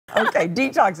Okay,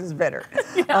 detox is better.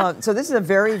 Yeah. So this is a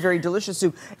very, very delicious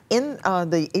soup. In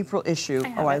the April issue,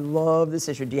 I love this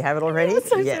issue. Do you have it already? I'm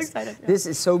so yes. excited. Yeah. This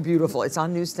is so beautiful. It's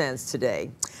on newsstands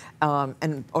today.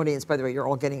 And audience, by the way, you're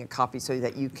all getting a copy so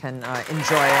that you can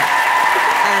enjoy it.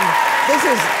 And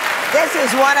this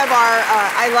is one of our,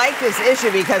 I like this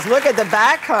issue because look at the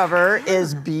back cover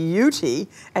is beauty.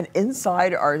 And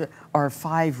inside are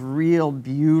 5 real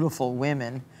beautiful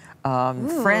women.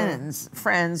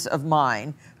 Friends of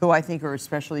mine who I think are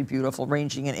especially beautiful,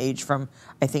 ranging in age from,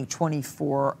 I think,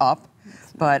 24 up,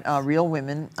 but real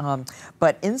women.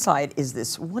 But inside is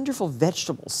this wonderful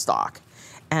vegetable stock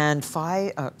and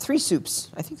 3 soups,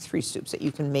 I think 3 soups that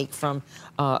you can make from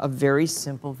a very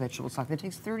simple vegetable stock. It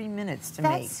takes 30 minutes to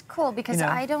make. That's cool because you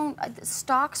know? I don't,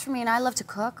 stocks for me, and I love to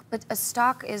cook, but a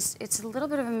stock it's a little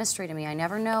bit of a mystery to me. I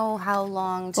never know how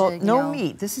long to, Well, no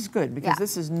meat. This is good because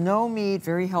this is no meat,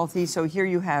 very healthy. So here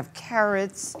you have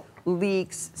carrots,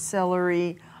 leeks,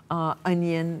 celery,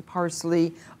 onion,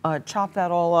 parsley. Chop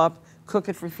that all up, cook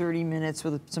it for 30 minutes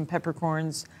with some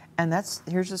peppercorns, and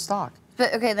here's the stock.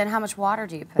 But okay, then how much water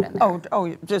do you put in there?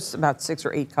 Oh, just about 6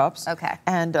 or 8 cups. Okay.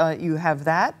 And you have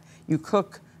that. You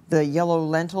cook the yellow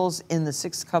lentils in the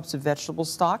 6 cups of vegetable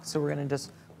stock. So we're going to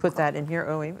just put that in here.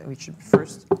 Oh, wait, we should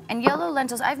first. And yellow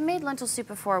lentils, I've made lentil soup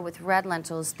before with red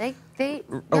lentils.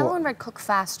 Yellow and red cook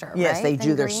faster, yes, right? they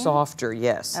do. They're green? Softer,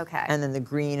 yes. Okay. And then the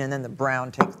green and then the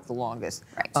brown take the longest.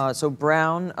 Right. So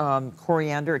brown,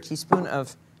 coriander, a teaspoon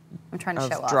of I'm trying to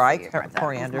show off dry for you, Martha,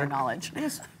 coriander. with my knowledge.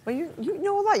 Yes. Well, you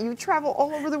know a lot. You travel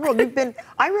all over the world.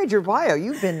 I read your bio.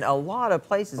 You've been a lot of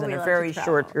places in a very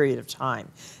short period of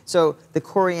time. So the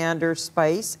coriander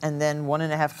spice, and then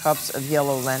 1½ cups of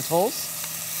yellow lentils.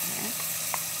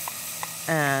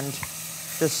 Okay. And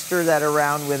just stir that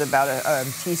around with about a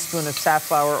teaspoon of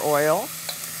safflower oil.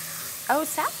 Oh,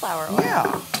 safflower oil. Yeah.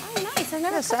 Oh, nice. I've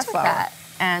never touched safflower. that.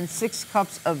 And 6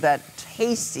 cups of that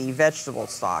tasty vegetable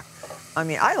stock. I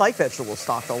mean, I like vegetable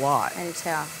stock a lot. I do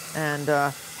too. And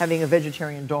having a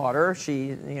vegetarian daughter,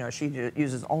 she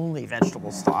uses only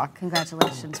vegetable stock.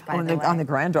 Congratulations, by the way. On the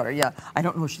granddaughter, yeah. I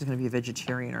don't know if she's going to be a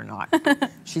vegetarian or not.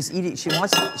 She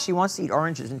wants to eat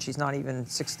oranges, and she's not even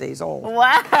 6 days old.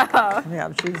 Wow.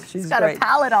 Yeah, she's got great. a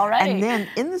palate already. And then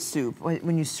in the soup,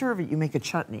 when you serve it, you make a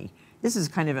chutney. This is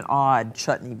kind of an odd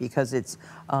chutney because it's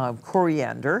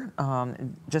coriander,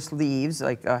 just leaves,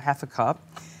 like ½ cup.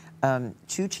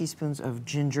 2 teaspoons of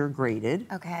ginger grated.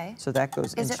 Okay. So that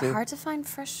goes into... Is it hard to find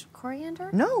fresh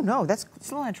coriander? No, that's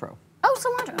cilantro. Oh,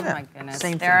 cilantro. Yeah. Oh my goodness.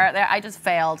 Same thing. I just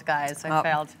failed, guys. I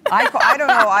failed. I don't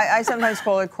know. I sometimes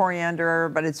call it coriander,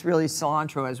 but it's really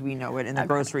cilantro as we know it in the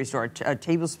grocery store. A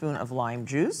tablespoon of lime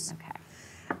juice. Okay.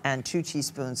 And 2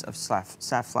 teaspoons of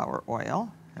safflower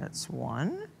oil. That's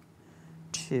 1,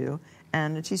 2,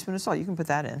 and a teaspoon of salt. You can put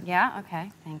that in. Yeah,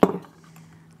 okay. Thank you.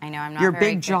 I know I'm not Your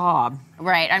very big good. job.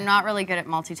 Right, I'm not really good at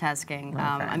multitasking. Okay.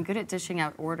 I'm good at dishing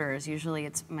out orders. Usually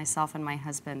it's myself and my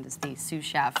husband is the sous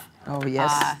chef. Oh,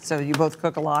 yes. So you both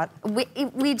cook a lot? We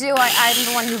do. I'm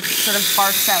the one who sort of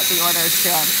barks out the orders to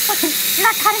him. You're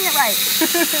not cutting it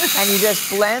right. And you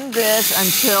just blend this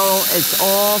until it's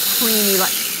all creamy,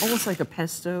 almost like a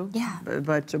pesto. Yeah.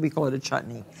 But we call it a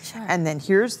chutney. Sure. And then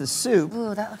here's the soup.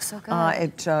 Ooh, that looks so good.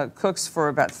 It cooks for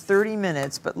about 30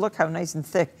 minutes, but look how nice and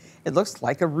thick. It looks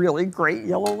like a really great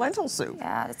yellow lentil soup.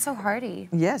 Yeah, it's so hearty.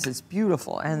 Yes, it's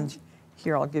beautiful. And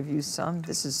here, I'll give you some.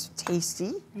 This is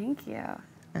tasty. Thank you.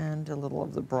 And a little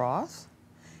of the broth.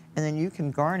 And then you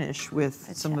can garnish with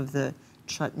some of the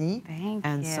chutney. Thank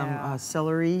and you. some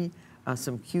celery,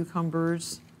 some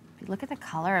cucumbers. Look at the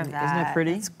color of that. Isn't it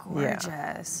pretty? It's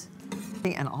gorgeous.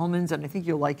 And almonds, and I think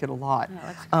you'll like it a lot. Yeah, it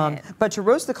looks great. But to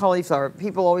roast the cauliflower,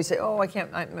 people always say, "Oh, I can't.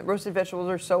 Roasted vegetables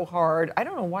are so hard." I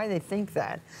don't know why they think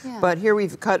that. Yeah. But here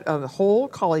we've cut a whole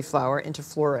cauliflower into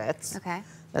florets. Okay.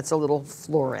 That's a little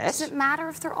floret. Does it matter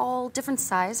if they're all different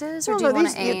sizes, or Well, do you no, want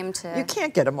to these- aim to? You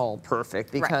can't get them all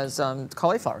perfect because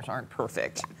cauliflowers aren't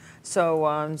perfect.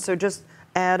 So, so just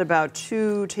add about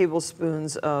 2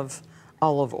 tablespoons of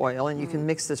olive oil, and you can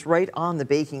mix this right on the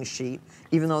baking sheet.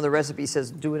 Even though the recipe says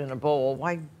do it in a bowl,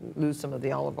 why lose some of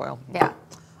the olive oil? Yeah.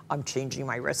 I'm changing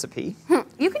my recipe.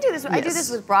 You can do this. I do Yes. this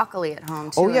with broccoli at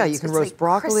home too. Oh yeah, and you can it's roast like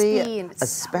broccoli, crispy and it's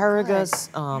asparagus,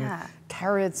 so good. Yeah.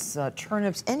 carrots,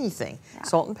 turnips, anything. Yeah.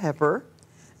 Salt and pepper,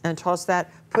 and toss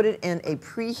that. Put it in a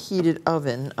preheated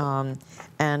oven,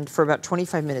 and for about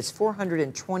 25 minutes,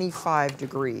 425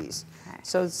 degrees. Okay.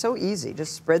 So it's so easy.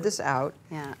 Just spread this out,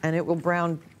 and it will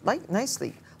brown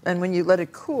nicely. And when you let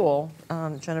it cool,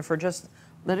 Jennifer, just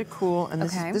let it cool, and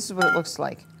this is what it looks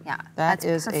like. Yeah, That that's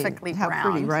is perfectly how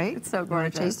pretty, browned. right? It's so You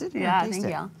wanna gorgeous. taste it? Yeah, Taste thank it.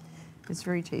 you. It's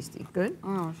very tasty. Good.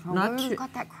 Oh, so Not it's too,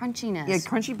 got that crunchiness. yeah,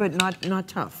 crunchy, but not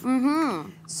tough.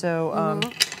 So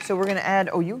so we're gonna add.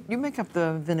 Oh, you make up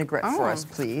the vinaigrette for us,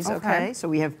 please. Okay. So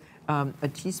we have a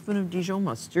teaspoon of Dijon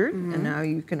mustard, and now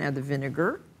you can add the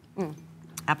vinegar,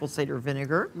 apple cider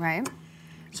vinegar. Right.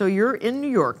 So you're in New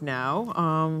York now.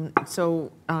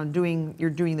 You're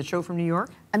doing the show from New York.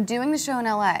 I'm doing the show in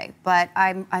LA, but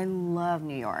I love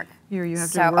New York. Here you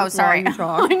have to work oh, sorry. while you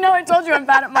talk. I know, I told you I'm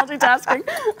bad at multitasking.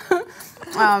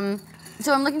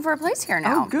 So I'm looking for a place here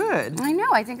now. Oh, good. I know,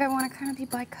 I think I want to kind of be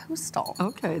bi-coastal.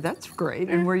 Okay, that's great.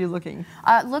 And where are you looking?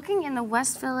 Looking in the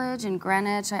West Village in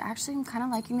Greenwich. I actually am kind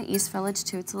of liking the East Village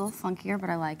too. It's a little funkier,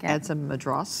 but I like it. Add some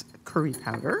Madras curry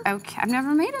powder. Okay, I've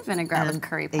never made a vinaigrette with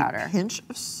curry powder. A pinch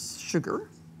of sugar.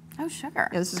 Oh, sugar.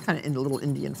 Yeah, this is kind of in a little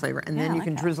Indian flavor. And then you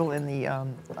can drizzle in the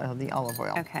olive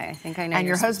oil. Okay, I think I know. And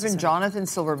your husband, Jonathan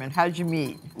Silverman, how did you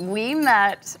meet? We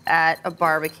met at a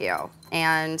barbecue.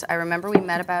 And I remember we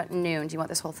met about noon. Do you want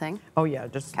this whole thing? Oh, yeah,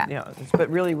 but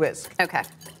really whisk. Okay,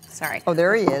 sorry. Oh,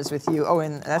 there he is with you. Oh,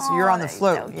 and you're on the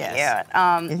float. So yes.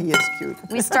 cute. He is cute.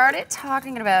 We started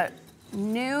talking at about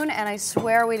noon, and I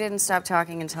swear we didn't stop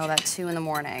talking until about 2 in the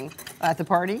morning. At the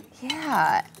party?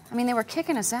 Yeah. I mean, they were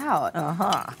kicking us out.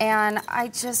 And I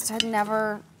just had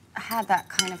never had that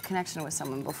kind of connection with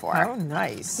someone before. Oh,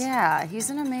 nice. Yeah, he's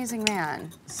an amazing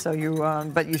man. So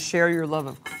but you share your love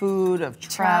of food, of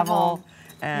travel.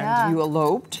 And you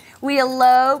eloped. We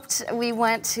eloped. We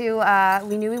went to.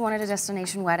 We knew we wanted a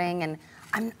destination wedding, and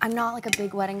I'm not like a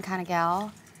big wedding kind of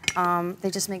gal. They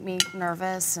just make me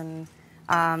nervous, and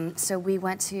so we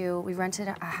rented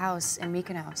a house in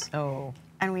Mykonos. Oh.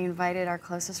 And we invited our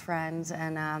closest friends,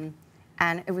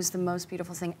 and it was the most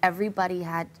beautiful thing. Everybody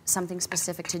had something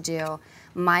specific to do.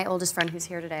 My oldest friend, who's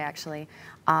here today, actually.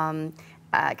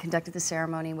 Conducted the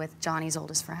ceremony with Johnny's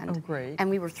oldest friend. Oh, great. And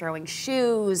we were throwing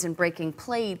shoes and breaking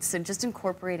plates and just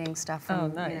incorporating stuff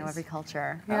from nice. Every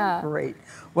culture. Yeah. Oh, great.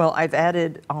 Well, I've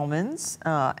added almonds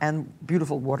and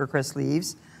beautiful watercress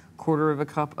leaves, 1/4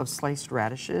 cup of sliced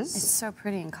radishes. It's so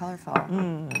pretty and colorful.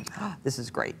 This is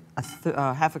great.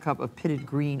 1/2 cup of pitted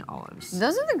green olives.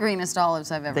 Those are the greenest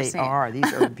olives I've ever seen. They are.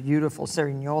 These are beautiful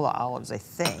Cerignola olives, I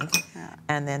think. Yeah.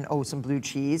 And then, some blue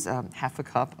cheese, 1/2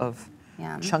 cup of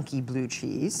chunky blue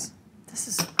cheese. This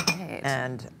is great.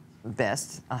 And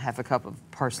best, 1/2 cup of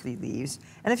parsley leaves.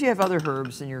 And if you have other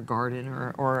herbs in your garden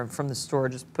or from the store,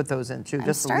 just put those in too. I'm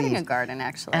just starting the leaves. a garden,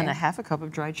 actually. And 1/2 cup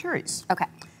of dried cherries. Okay.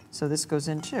 So this goes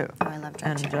in too. Oh, I love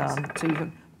dried cherries. So you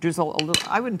can drizzle a little.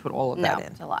 I wouldn't put all of that in. No,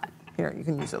 it's a lot. Here, you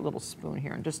can use a little spoon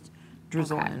here and just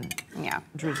drizzle in. Yeah.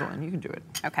 Drizzle in. You can do it.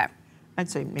 Okay. I'd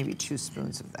say maybe 2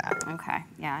 spoons of that. Okay.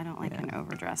 Yeah, I don't like an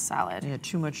overdressed salad. Yeah,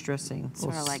 too much dressing.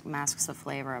 Sort of like masks the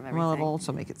flavor of everything. Well, it'll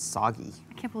also make it soggy.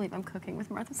 I can't believe I'm cooking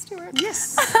with Martha Stewart.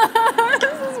 Yes.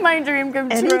 This is my dream come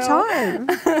true.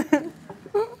 Anytime.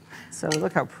 So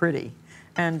look how pretty.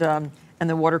 And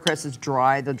the watercress is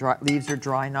dry. The leaves are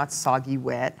dry, not soggy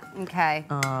wet. Okay.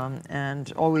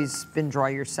 And always spin dry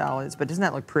your salads. But doesn't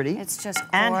that look pretty? It's just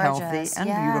gorgeous. And healthy and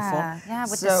beautiful. Yeah,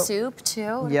 with the soup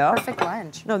too. Yeah. Perfect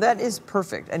lunch. No, that is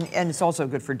perfect. And it's also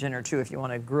good for dinner too. If you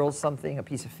want to grill something, a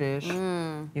piece of fish,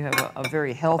 you have a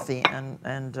very healthy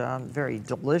and very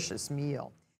delicious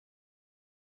meal.